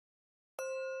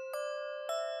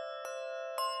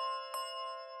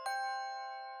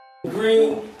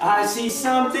Green, I see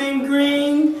something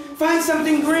green. Find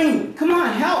something green. Come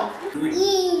on, help.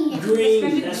 Green.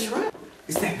 Green. That's right.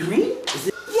 Is that green? Is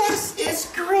it? Yes,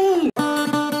 it's green.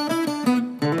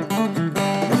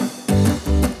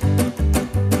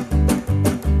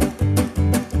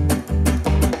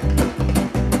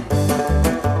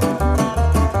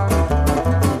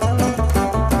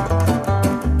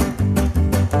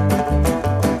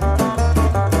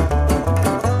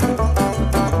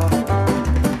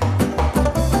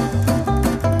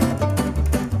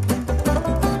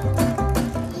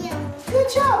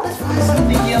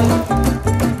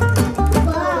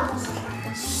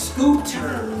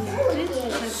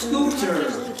 Scooter.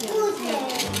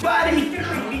 Buddy,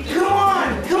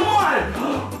 come on.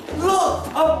 Look,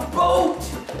 a boat.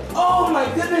 Oh my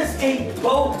goodness, a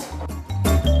boat.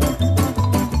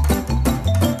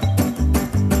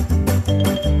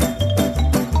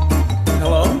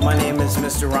 Hello, my name is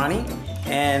Mr. Ronnie,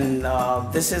 and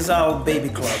this is our baby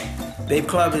club. Baby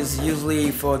club is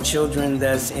usually for children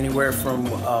that's anywhere from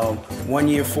 1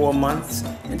 year, 4 months,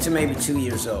 to maybe 2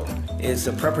 years old. It's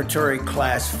a preparatory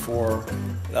class for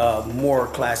more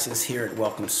classes here at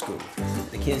Welcome School.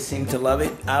 The kids seem to love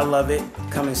it. I love it.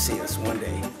 Come and see us one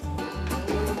day.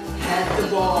 Pat the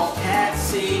ball, pat,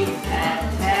 see, pat,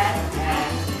 pat,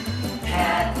 pat.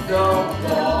 Pat the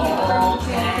ball,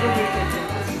 pat.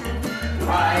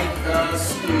 Ride the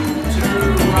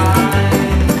scooter, ride.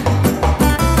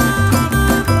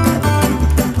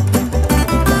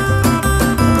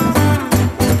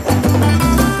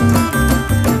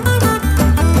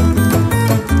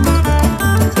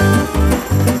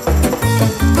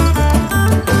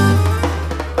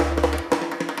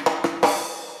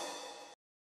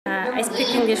 I speak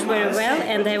English very well,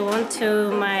 and I want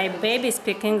to my baby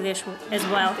speak English as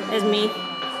well as me.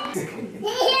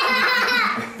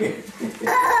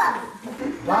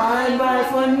 Bye bye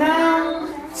for now,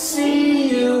 see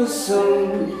you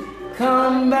soon.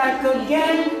 Come back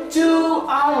again to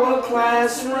our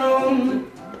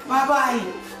classroom. Bye bye,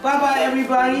 bye bye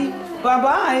everybody. Bye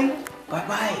bye, bye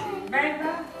bye. Bye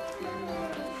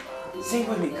bye. Sing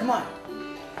with me, come on.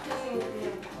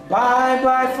 Bye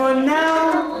bye for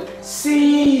now,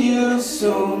 see you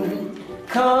soon.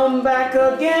 Come back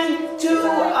again to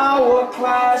our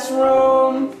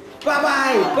classroom. Bye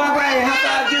bye, bye bye, high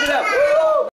five, give it up.